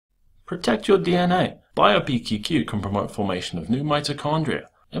Protect your DNA. BioPQQ can promote formation of new mitochondria.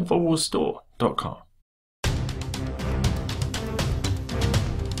 Infowarsstore.com.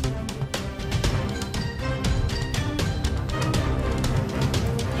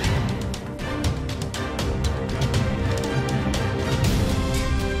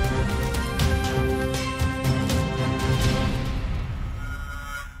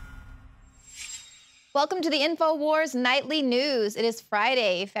 Welcome to the Infowars Nightly News. It is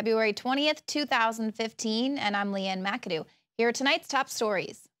Friday, February 20th, 2015, and I'm Leanne McAdoo. Here are tonight's top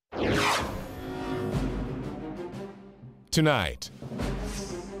stories. Tonight,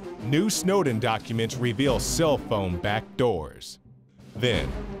 new Snowden documents reveal cell phone backdoors. Then,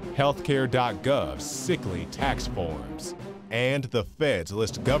 healthcare.gov's sickly tax forms. And the feds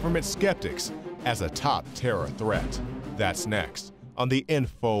list government skeptics as a top terror threat. That's next on the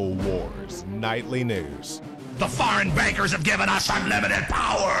Infowars Nightly News. The foreign bankers have given us unlimited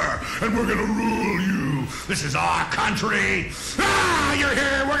power, and we're gonna rule you. This is our country. You're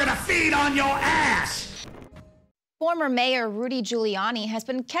here, we're gonna feed on your ass. Former Mayor Rudy Giuliani has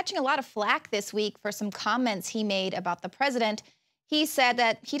been catching a lot of flack this week for some comments he made about the president. He said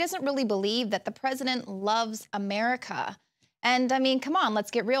that he doesn't really believe that the president loves America. And I mean, come on,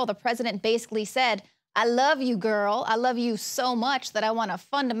 let's get real. The president basically said, "I love you, girl. I love you so much that I want to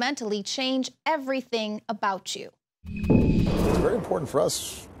fundamentally change everything about you." It's very important for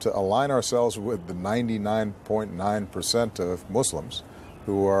us to align ourselves with the 99.9% of Muslims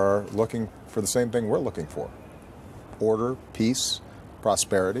who are looking for the same thing we're looking for: order, peace,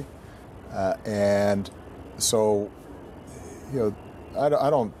 prosperity. And so, you know, I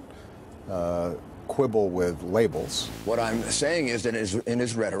don't quibble with labels. What I'm saying is that in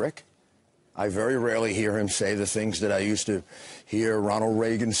his rhetoric, I very rarely hear him say the things that I used to hear Ronald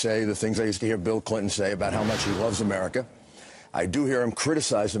Reagan say, the things I used to hear Bill Clinton say about how much he loves America. I do hear him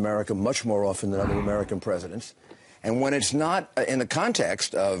criticize America much more often than other American presidents. And when it's not in the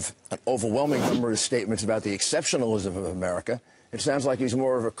context of an overwhelming number of statements about the exceptionalism of America, it sounds like he's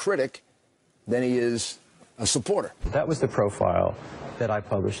more of a critic than he is a supporter. That was the profile that I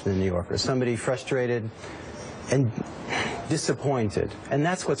published in the New Yorker. Somebody frustrated and disappointed. And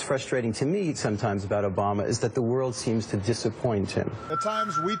that's what's frustrating to me sometimes about Obama, is that the world seems to disappoint him. At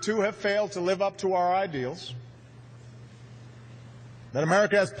times, we too have failed to live up to our ideals. That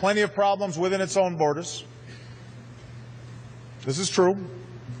America has plenty of problems within its own borders. This is true.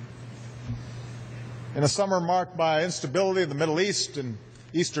 In a summer marked by instability in the Middle East and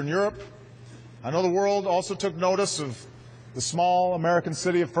Eastern Europe, I know the world also took notice of the small American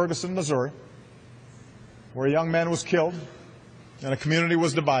city of Ferguson, Missouri, where a young man was killed and a community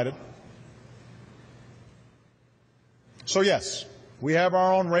was divided. So yes, we have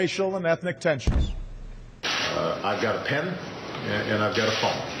our own racial and ethnic tensions. I've got a pen and I've got a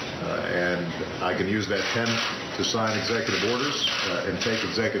phone, and I can use that pen to sign executive orders and take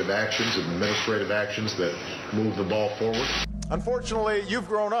executive actions and administrative actions that move the ball forward. Unfortunately, you've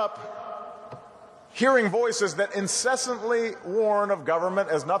grown up hearing voices that incessantly warn of government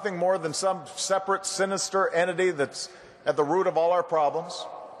as nothing more than some separate, sinister entity that's at the root of all our problems.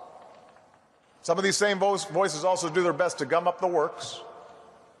 Some of these same voices also do their best to gum up the works.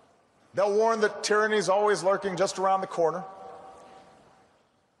 They'll warn that tyranny is always lurking just around the corner.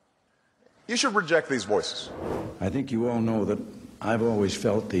 You should reject these voices. I think you all know that I've always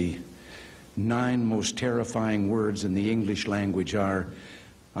felt the 9 most terrifying words in the English language are,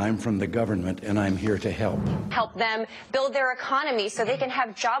 "I'm from the government and I'm here to help." Help them build their economy so they can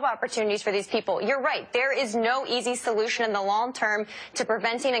have job opportunities for these people. You're right. There is no easy solution in the long term to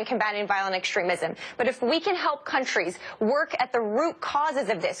preventing and combating violent extremism. But if we can help countries work at the root causes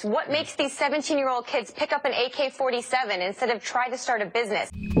of this, what makes these 17-year-old kids pick up an AK-47 instead of try to start a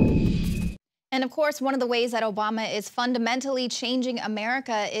business? And of course, one of the ways that Obama is fundamentally changing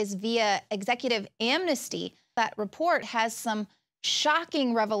America is via executive amnesty. That report has some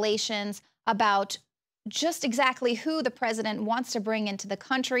shocking revelations about just exactly who the president wants to bring into the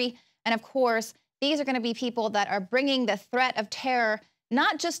country. And of course, these are going to be people that are bringing the threat of terror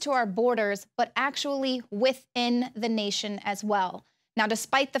not just to our borders, but actually within the nation as well. Now,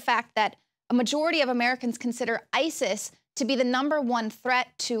 despite the fact that a majority of Americans consider ISIS to be the #1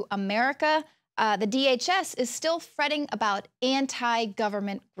 threat to America, the DHS is still fretting about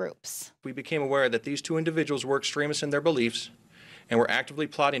anti-government groups. We became aware that these 2 individuals were extremists in their beliefs and were actively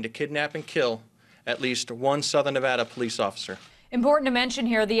plotting to kidnap and kill at least 1 Southern Nevada police officer. Important to mention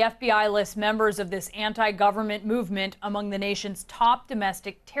here, the FBI lists members of this anti-government movement among the nation's top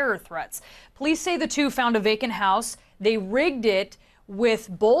domestic terror threats. Police say the 2 found a vacant house. They rigged it with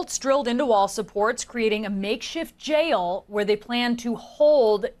bolts drilled into wall supports, creating a makeshift jail where they plan to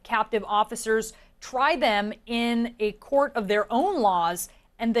hold captive officers, try them in a court of their own laws,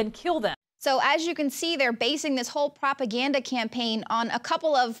 and then kill them. So as you can see, they're basing this whole propaganda campaign on a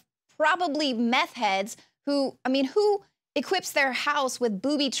couple of probably meth heads who, I mean, who equips their house with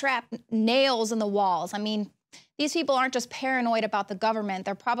booby-trap nails in the walls? I mean, these people aren't just paranoid about the government.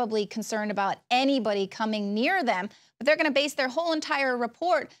 They're probably concerned about anybody coming near them. But they're going to base their whole entire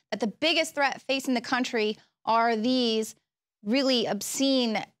report that the biggest threat facing the country are these really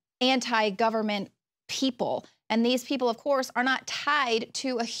obscene anti-government people. And these people, of course, are not tied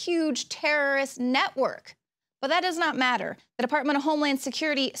to a huge terrorist network. But that does not matter. The Department of Homeland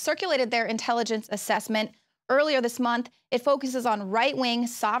Security circulated their intelligence assessment earlier this month. It focuses on right-wing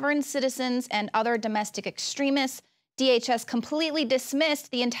sovereign citizens and other domestic extremists. DHS completely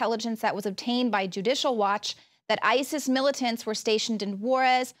dismissed the intelligence that was obtained by Judicial Watch that ISIS militants were stationed in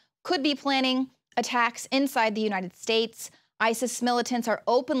Juarez, could be planning attacks inside the United States. ISIS militants are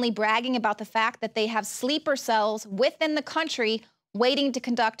openly bragging about the fact that they have sleeper cells within the country waiting to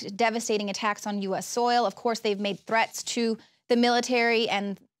conduct devastating attacks on U.S. soil. Of course, they've made threats to the military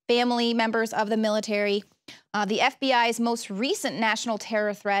and family members of the military. The FBI's most recent national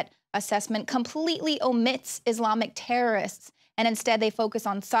terror threat assessment completely omits Islamic terrorists, and instead they focus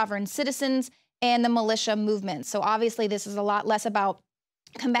on sovereign citizens and the militia movement. So obviously this is a lot less about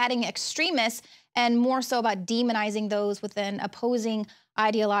combating extremists and more so about demonizing those with an opposing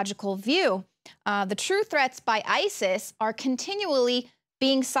ideological view. The true threats by ISIS are continually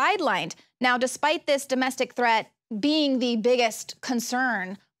being sidelined. Now, despite this domestic threat being the biggest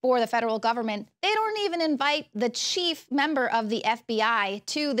concern for the federal government, they don't even invite the chief member of the FBI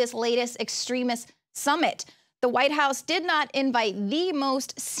to this latest extremist summit. The White House did not invite the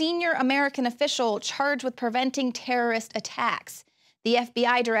most senior American official charged with preventing terrorist attacks, the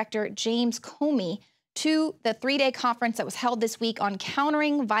FBI director, James Comey, to the three-day conference that was held this week on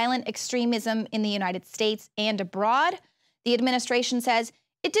countering violent extremism in the United States and abroad. The administration says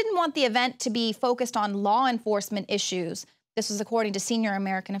it didn't want the event to be focused on law enforcement issues. This was according to senior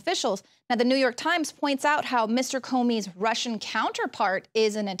American officials. Now, the New York Times points out how Mr. Comey's Russian counterpart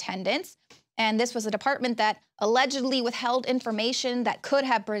is in attendance. And this was a department that allegedly withheld information that could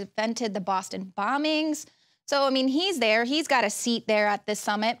have prevented the Boston bombings. So, I mean, he's there. He's got a seat there at this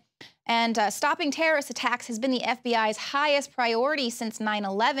summit. And stopping terrorist attacks has been the FBI's highest priority since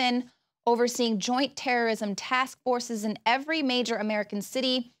 9/11, overseeing joint terrorism task forces in every major American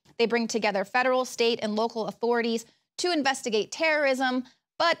city. They bring together federal, state, and local authorities to investigate terrorism.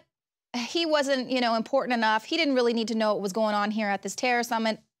 But he wasn't, important enough. He didn't really need to know what was going on here at this terror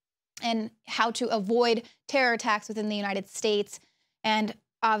summit and how to avoid terror attacks within the United States. And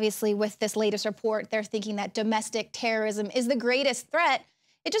obviously, with this latest report, they're thinking that domestic terrorism is the greatest threat.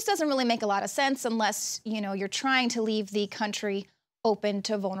 It just doesn't really make a lot of sense unless, you're trying to leave the country open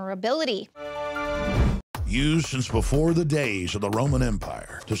to vulnerability. Used since before the days of the Roman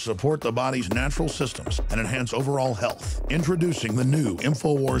Empire to support the body's natural systems and enhance overall health. Introducing the new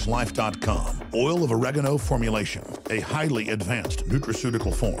InfoWarsLife.com oil of oregano formulation, a highly advanced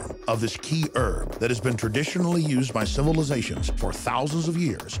nutraceutical form of this key herb that has been traditionally used by civilizations for thousands of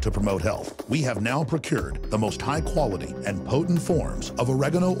years to promote health. We have now procured the most high quality and potent forms of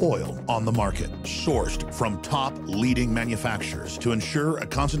oregano oil on the market, sourced from top leading manufacturers to ensure a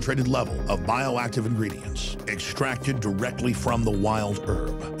concentrated level of bioactive ingredients. Extracted directly from the wild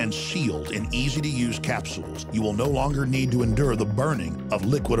herb and sealed in easy-to-use capsules, you will no longer need to endure the burning of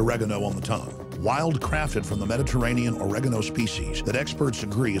liquid oregano on the tongue. Wild crafted from the Mediterranean oregano species that experts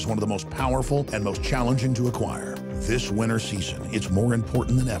agree is one of the most powerful and most challenging to acquire. This winter season, it's more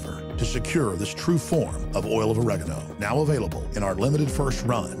important than ever to secure this true form of oil of oregano. Now available in our limited first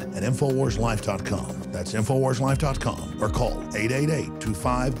run at InfoWarsLife.com. That's InfoWarsLife.com or call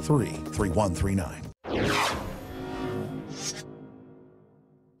 888-253-3139.